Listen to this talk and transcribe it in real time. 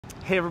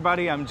Hey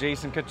everybody, I'm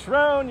Jason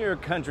Catrone, your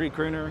country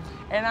crooner.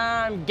 And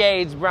I'm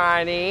Gage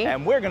Briney.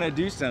 And we're gonna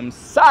do some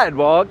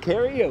sidewalk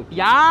karaoke.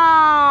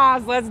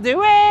 Yes, let's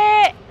do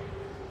it!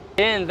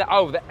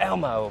 The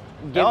Elmo.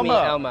 Give me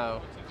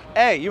Elmo.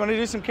 Hey, you wanna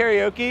do some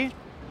karaoke?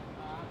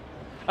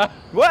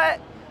 What?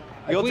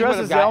 You'll dress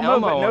as Elmo,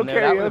 but no karaoke?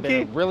 That would have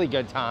been a really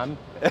good time.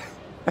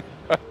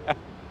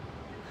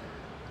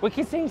 We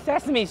can sing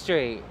Sesame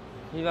Street.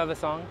 You love the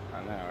song?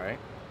 I know, right?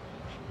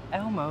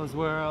 Elmo's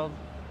World.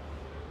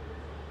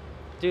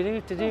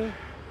 Do-do-do-do.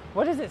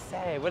 What does it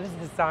say? What does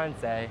the sign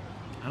say?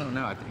 I don't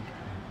know, I think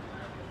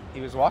he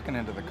was walking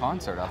into the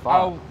concert, I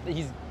thought. Oh, that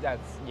makes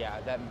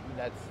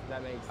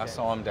sense. I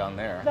saw him down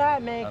there.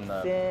 That makes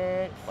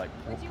sense. Like,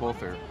 pull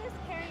through.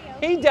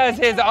 He does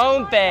his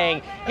own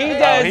thing. He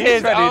does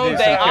his own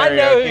thing. I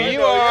know who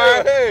you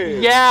are. Hey.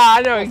 Yeah,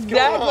 I know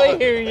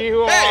exactly who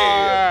you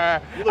are.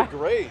 You look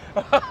great.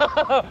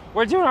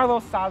 We're doing our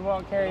little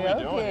sidewalk karaoke. What are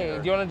we doing here?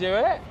 Do you want to do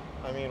it?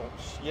 I mean,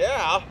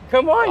 yeah.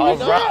 Come on, you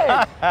All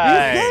right.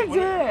 said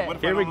it. What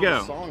if Here I we don't know go.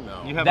 the song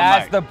now? You have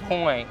That's a the mic.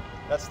 point.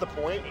 That's the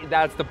point?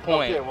 That's the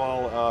point. Okay,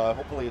 well,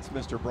 hopefully it's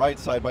Mr.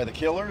 Brightside by the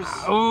Killers.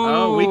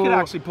 Oh, we could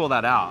actually pull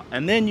that out.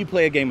 And then you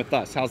play a game with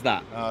us. How's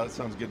that? That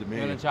sounds good to me.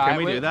 You wanna try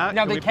Can it? we do that?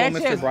 No, Can the we pull catch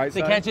Mr. is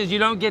Brightside? you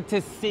don't get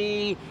to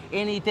see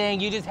anything.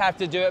 You just have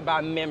to do it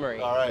by memory.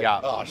 All right. Yeah.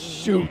 Oh,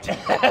 shoot.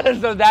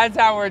 So that's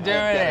how we're doing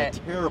I've got it. a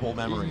terrible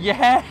memory.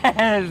 Yes.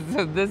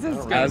 So this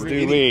is As do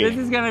we. This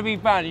is gonna be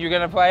fun. You're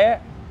gonna play it?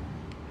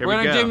 Here We're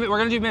we go.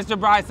 gonna do Mr.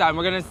 Brightside.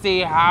 We're gonna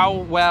see how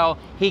well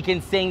he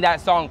can sing that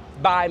song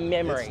by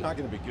memory. It's not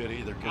going to be good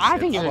either I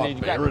think because you're it's gonna a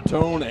do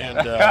baritone and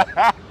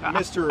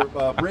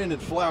Mr. Brandon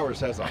Flowers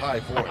has a high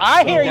voice.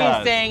 I hear He you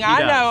does. sing. He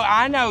I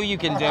does. know you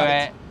can do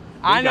Alright. it.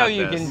 I know got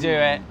you this. can do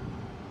it.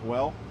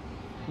 Well,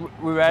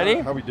 We ready?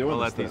 how are we doing We'll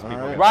this let these thing?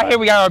 people All go. Right here,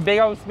 we got our big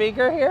old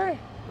speaker here,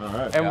 All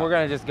right. and we're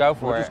gonna just go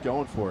for We're it. just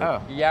going for it.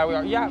 Oh. Yeah, we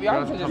are. Yeah, we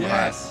are.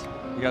 Yes.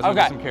 You guys want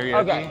to do some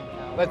karaoke? Okay.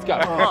 Let's go.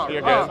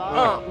 You're good.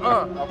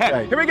 Okay.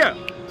 Hey, here we go.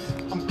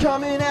 I'm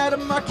coming out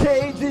of my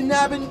cage and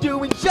I've been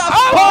doing just fine.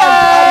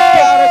 Oh!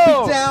 Gotta be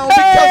down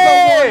because I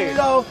want it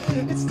all.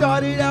 It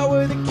started out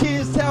with a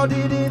kiss. How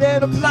did it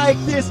end up like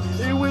this?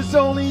 It was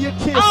only a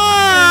kiss.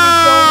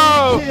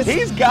 Oh! It was only a kiss.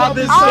 He's got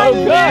this Now so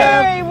she's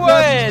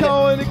good.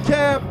 calling a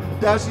cab.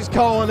 Now she's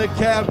calling a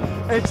cab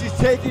and she's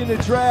taking a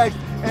drag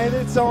and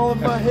it's all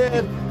in my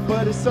head.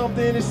 But it's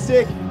something is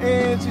sick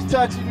and she's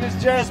touching his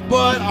chest.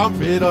 But I'm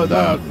fit on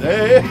that.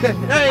 Hey, hey.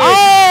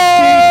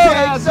 She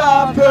takes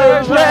off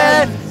her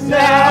dress.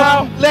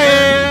 Now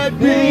let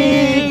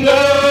me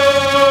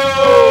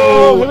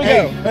go. Here we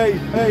Hey, go. hey,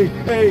 hey,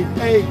 hey,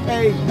 hey,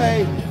 hey,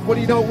 hey. What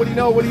do you know? What do you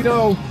know? What do you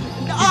know?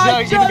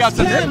 I even got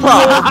some can't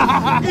improv. look.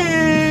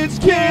 It's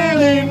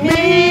killing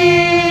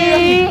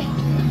me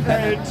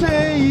and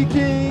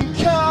taking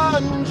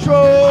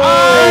control.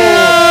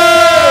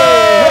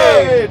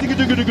 Hey,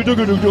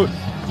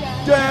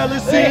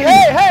 Jealousy,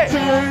 Hey.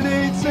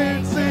 turning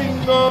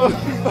single,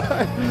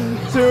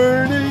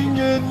 turning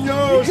in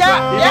your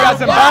side. You got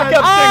some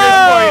backup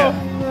singers for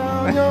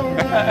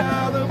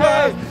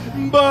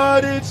you.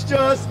 But it's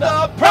just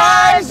the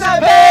price of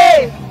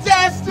it.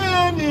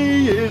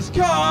 Destiny is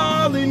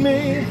calling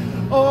me.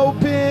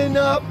 Open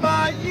up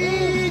my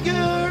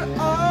eager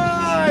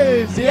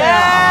eyes.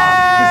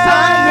 Yeah. 'Cause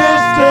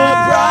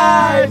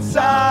I'm Mr.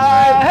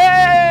 Brightside.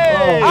 Hey!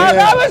 Oh, Oh, yeah.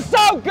 that was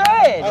so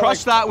good.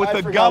 Crush that with I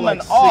the forgot gum like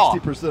and all.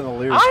 60% of the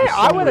lyrics.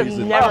 I would have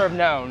never have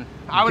known.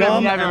 I would have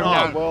Gum never and have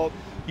all. known. Well,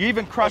 You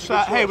even crushed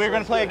That's a that. good Hey, choice. we're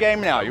going to play a game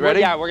now. You Well,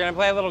 ready? yeah, we're gonna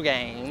play a little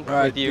game All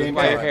right, with you game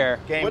while you're time. here.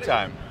 Game What-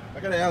 time. I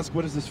gotta ask,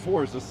 what is this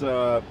for? Is this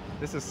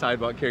This is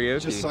sidewalk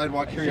karaoke. just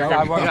sidewalk karaoke?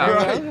 Sidewalk All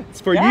karaoke. right.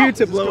 It's for Yeah. you to Is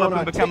this blow going up on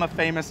and become a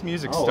famous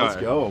music Oh, star.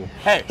 let's go.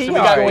 Hey, so He we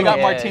got already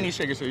martini is.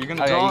 shakers here. You're going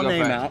to Okay, draw you a go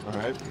name first. out.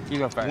 All right. You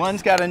go first.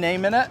 One's got a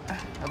name in it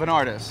of an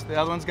artist. The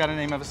other one's got a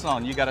name of a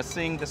song. You got to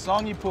sing the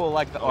song you pull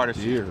like the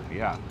artist. dear.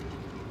 Yeah.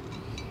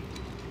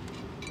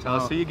 Tell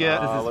us who you get.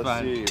 This is Let's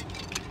fun. see.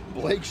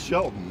 Blake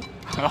Shelton.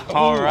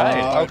 All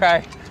right.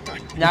 Okay.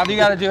 Now you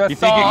gotta do a You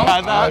think you song.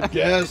 got that? I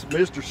guess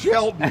Mr.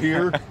 Shelton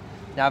here.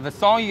 Now the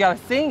song you gotta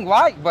sing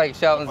like Blake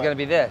Shelton's gonna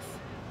be this.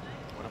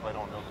 What if I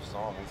don't know the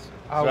songs?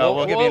 So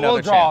we'll give you another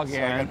we'll draw chance. I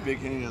again. got big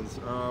hands.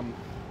 Oh,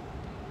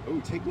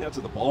 take me out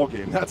to the ball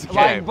game. That's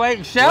Okay. Like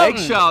Blake Shelton.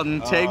 Blake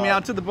Shelton, take me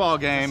out to the ball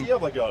game. Does he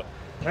have like a?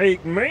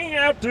 Take me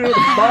out to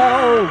the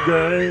ball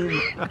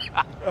game.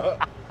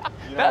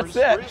 You know, That's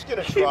we're it. just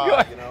gonna Keep try.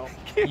 going. You know.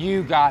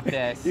 You got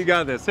this. You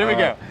got this. Here we All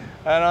go. right.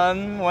 And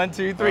on 1,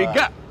 2, 3, All go.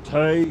 right.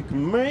 Take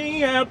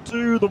me out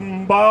to the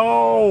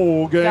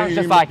ball game. Sounds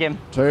just like him.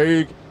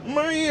 Take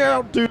me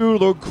out to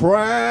the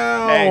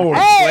crowd. Hey,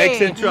 Hey!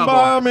 Blake's in Buy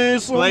trouble. me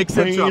some Blake's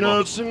in trouble.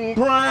 peanuts and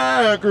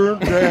Cracker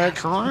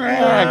Jacks.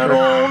 I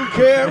don't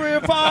care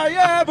if I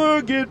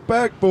ever get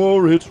back,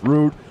 for it's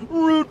root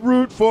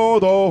for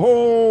the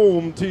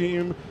home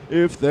team.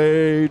 If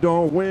they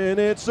don't win,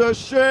 it's a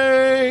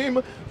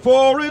shame.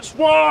 For it's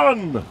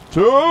 1,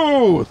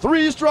 2,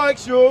 3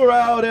 strikes, you're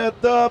out at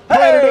the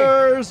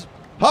Predators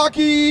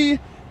hockey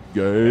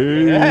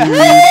game.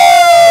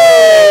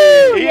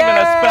 Even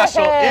a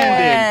special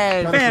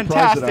ending. Kinda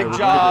surprised that I Fantastic remembered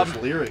job. those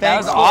lyrics.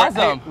 Thanks That was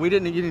awesome. Hey, you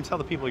didn't tell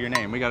the people your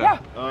name. We gotta.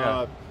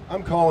 Yeah.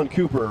 I'm Colin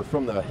Cooper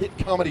from the hit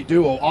comedy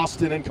duo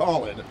Austin and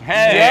Colin.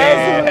 Hey.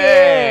 Yes,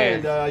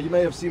 Hey. And you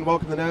may have seen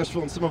Welcome to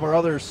Nashville and some of our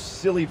other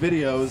silly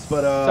videos,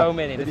 but So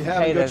many. if you This is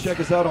haven't, go haters. check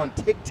us out on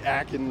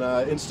TikTok and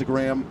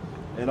Instagram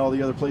and all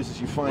the other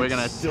places you find. We're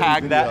gonna silly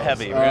tag that videos.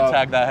 heavy. We're gonna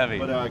tag that heavy.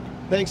 But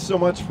thanks so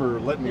much for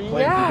letting me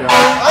play Yeah. with you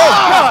guys.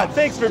 Oh God!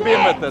 Thanks for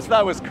being with us.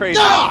 That was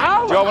crazy.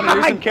 Oh Do y'all want to do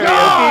my some karaoke?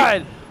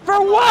 God. For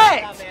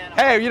what?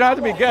 Hey, you don't have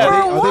to be good.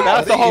 what?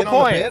 That's the whole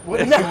point.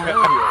 What is going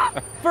on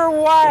here? For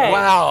what?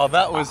 Wow,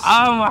 that was.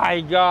 Oh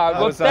my God.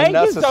 Well, was thank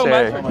you so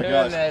much unnecessary. for Oh my doing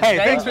gosh. this. Hey,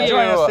 Thank thanks for you.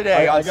 joining us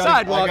today I on gotta-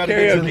 Sidewalk I gotta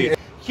get to Karaoke. the-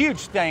 Huge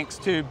thanks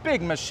to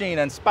Big Machine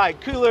and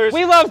Spike Coolers.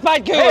 We love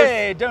Spike Coolers.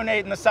 Hey,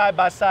 donate in the side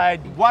by side.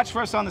 Watch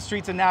for us on the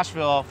streets of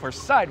Nashville for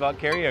Sidewalk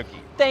Karaoke.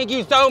 Thank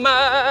you so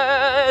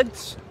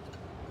much.